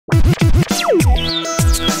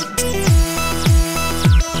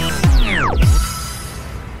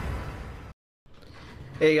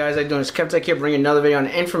Hey guys, how you doing? It's Kevtech here, bringing another video on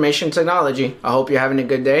information technology. I hope you're having a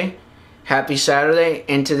good day. Happy Saturday.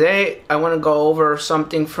 And today I want to go over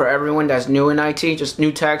something for everyone that's new in IT, just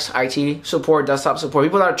new techs, IT support, desktop support,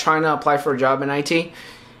 people that are trying to apply for a job in IT.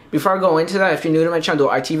 Before I go into that, if you're new to my channel,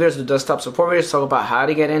 do IT videos, do desktop support videos, talk about how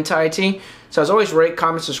to get into IT. So as always, rate,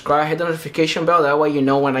 comment, subscribe, hit the notification bell. That way you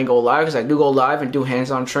know when I go live, because I do go live and do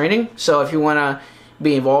hands-on training. So if you want to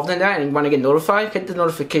be involved in that and you want to get notified, hit the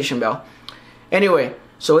notification bell. Anyway,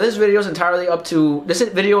 so this video is entirely up to, this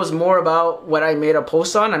video is more about what I made a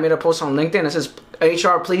post on. I made a post on LinkedIn that says,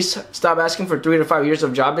 HR, please stop asking for 3 to 5 years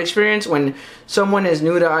of job experience. When someone is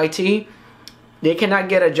new to IT, they cannot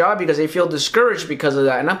get a job because they feel discouraged because of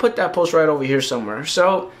that. And I put that post right over here somewhere.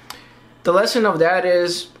 So the lesson of that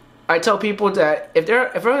is, I tell people that if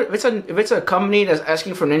it's a company that's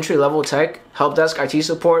asking for an entry-level tech, help desk, IT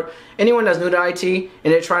support, anyone that's new to IT and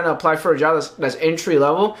they're trying to apply for a job that's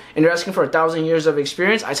entry-level and they're asking for 1,000 years of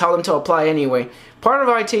experience, I tell them to apply anyway. Part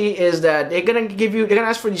of IT is that they're gonna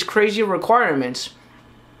ask for these crazy requirements,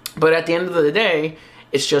 but at the end of the day,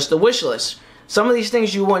 it's just a wish list. Some of these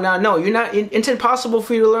things you will not know. It's impossible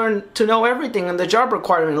for you to know everything in the job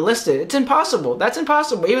requirement listed. It's impossible. That's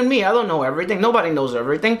impossible. Even me, I don't know everything. Nobody knows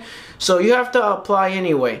everything. So you have to apply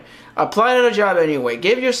anyway. Apply to the job anyway.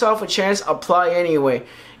 Give yourself a chance. Apply anyway.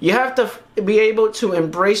 You have to be able to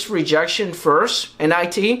embrace rejection first in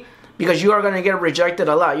IT, because you are going to get rejected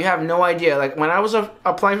a lot. You have no idea. Like when I was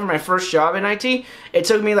applying for my first job in IT, it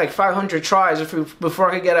took me like 500 tries before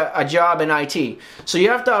I could get a job in IT. So you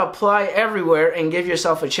have to apply everywhere and give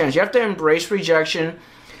yourself a chance. You have to embrace rejection.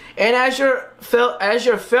 And as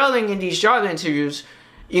you're failing in these job interviews,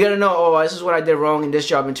 you gotta know, oh, this is what I did wrong in this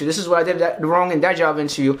job interview. This is what I did wrong in that job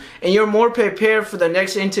interview. And you're more prepared for the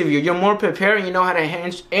next interview. You're more prepared and you know how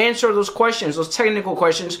to answer those questions, those technical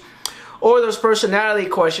questions, or those personality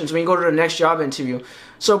questions when you go to the next job interview.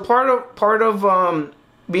 So part of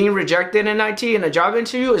being rejected in IT in a job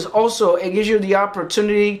interview is also, it gives you the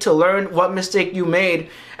opportunity to learn what mistake you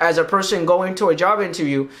made as a person going to a job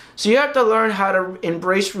interview. So you have to learn how to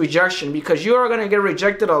embrace rejection, because you are going to get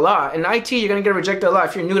rejected a lot. In IT, you're going to get rejected a lot.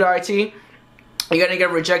 If you're new to IT, you're going to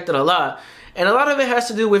get rejected a lot. And a lot of it has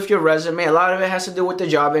to do with your resume. A lot of it has to do with the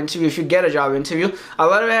job interview, if you get a job interview. A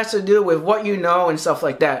lot of it has to do with what you know and stuff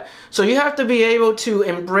like that. So you have to be able to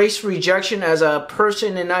embrace rejection as a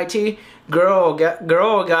person in IT, girl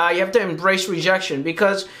or guy. You have to embrace rejection,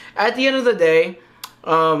 because at the end of the day,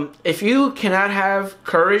 if you cannot have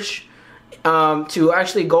courage to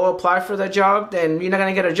actually go apply for that job, then you're not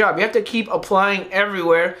going to get a job. You have to keep applying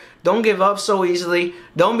everywhere. Don't give up so easily.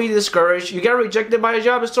 Don't be discouraged. You get rejected by a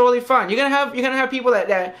job, it's totally fine. You're gonna have people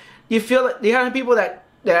that you feel that you have people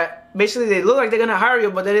that basically they look like they're gonna hire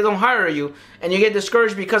you, but they don't hire you, and you get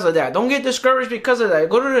discouraged because of that. Don't get discouraged because of that.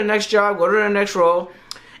 Go to the next job, go to the next role.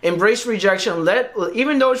 Embrace rejection.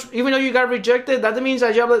 Even though you got rejected, that doesn't mean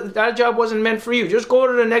that job wasn't meant for you. Just go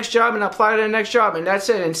to the next job and apply to the next job, and that's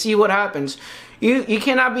it, and see what happens. You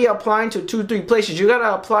cannot be applying to 2-3 places. You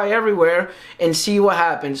gotta apply everywhere and see what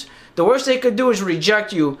happens. The worst they could do is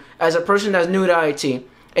reject you as a person that's new to IT.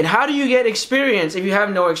 And how do you get experience if you have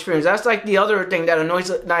no experience? That's like the other thing that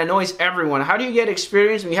annoys everyone. How do you get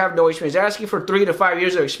experience when you have no experience? They're asking for 3 to 5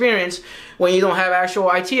 years of experience when you don't have actual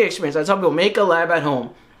IT experience. I tell people, make a lab at home.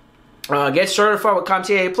 Get certified with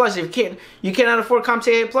CompTIA Plus. If you cannot afford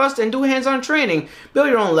CompTIA Plus, then do hands-on training. Build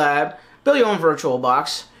your own lab. Build your own virtual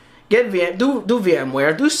box. Do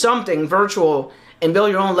VMware. Do something virtual and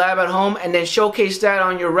build your own lab at home, and then showcase that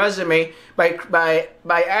on your resume by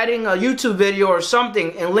adding a YouTube video or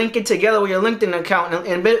something and link it together with your LinkedIn account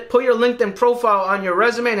and put your LinkedIn profile on your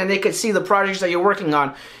resume, and then they could see the projects that you're working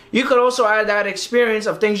on. You could also add that experience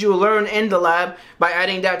of things you learn in the lab by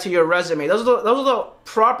adding that to your resume. Those are the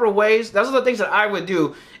proper ways. Those are the things that I would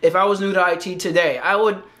do if I was new to IT today. I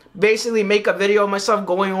would basically make a video of myself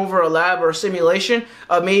going over a lab or a simulation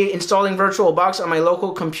of me installing VirtualBox on my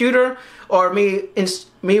local computer, or me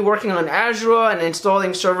working on Azure and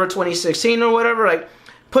installing Server 2016 or whatever. Like,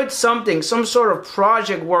 put some sort of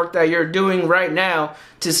project work that you're doing right now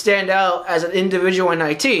to stand out as an individual in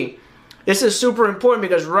IT. This is super important,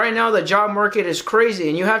 because right now the job market is crazy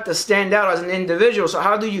and you have to stand out as an individual. So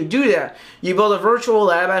how do you do that? You build a virtual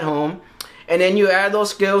lab at home, and then you add those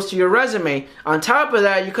skills to your resume. On top of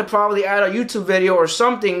that, you could probably add a YouTube video or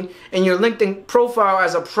something in your LinkedIn profile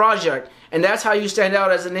as a project. And that's how you stand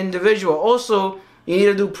out as an individual. Also, you need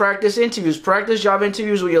to do practice interviews. Practice job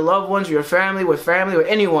interviews with your loved ones, with your family, with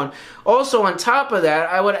anyone. Also, on top of that,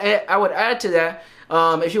 I would add to that,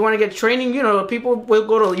 If you want to get training, you know, people will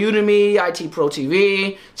go to Udemy, IT Pro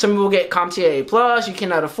TV. Some people get CompTIA Plus. You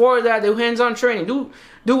cannot afford that. Do hands-on training.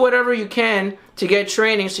 Do whatever you can to get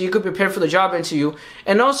training so you could prepare for the job interview.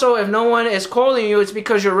 And also, if no one is calling you, it's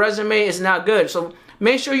because your resume is not good. So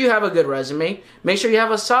make sure you have a good resume. Make sure you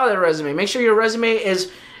have a solid resume. Make sure your resume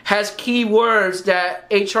has keywords that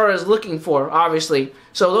HR is looking for, obviously.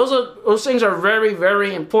 So those things are very,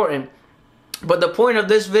 very important. But the point of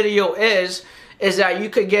this video is that you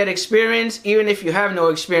could get experience even if you have no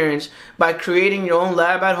experience by creating your own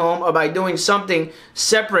lab at home or by doing something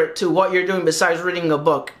separate to what you're doing besides reading a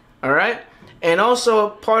book. Alright? And also,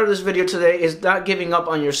 part of this video today is not giving up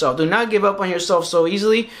on yourself. Do not give up on yourself so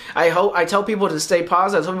easily. I tell people to stay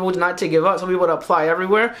positive. I tell people not to give up. I tell people to apply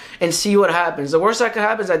everywhere and see what happens. The worst that could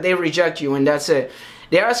happen is that they reject you and that's it.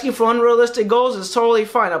 They're asking for unrealistic goals. It's totally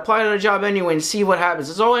fine. Apply to the job anyway and see what happens.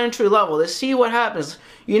 It's all entry level. Let's see what happens.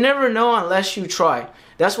 You never know unless you try.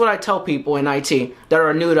 That's what I tell people in IT that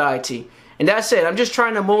are new to IT. And that's it. I'm just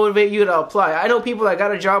trying to motivate you to apply. I know people that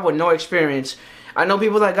got a job with no experience. I know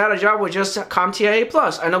people that got a job with just CompTIA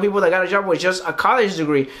Plus. I know people that got a job with just a college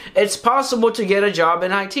degree. It's possible to get a job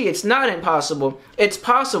in IT. It's not impossible. It's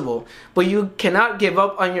possible. But you cannot give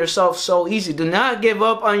up on yourself so easy. Do not give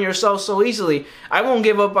up on yourself so easily. I won't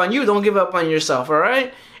give up on you. Don't give up on yourself,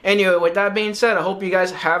 alright? Anyway, with that being said, I hope you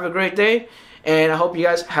guys have a great day. And I hope you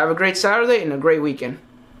guys have a great Saturday and a great weekend.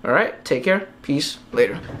 Alright? Take care. Peace.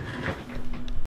 Later.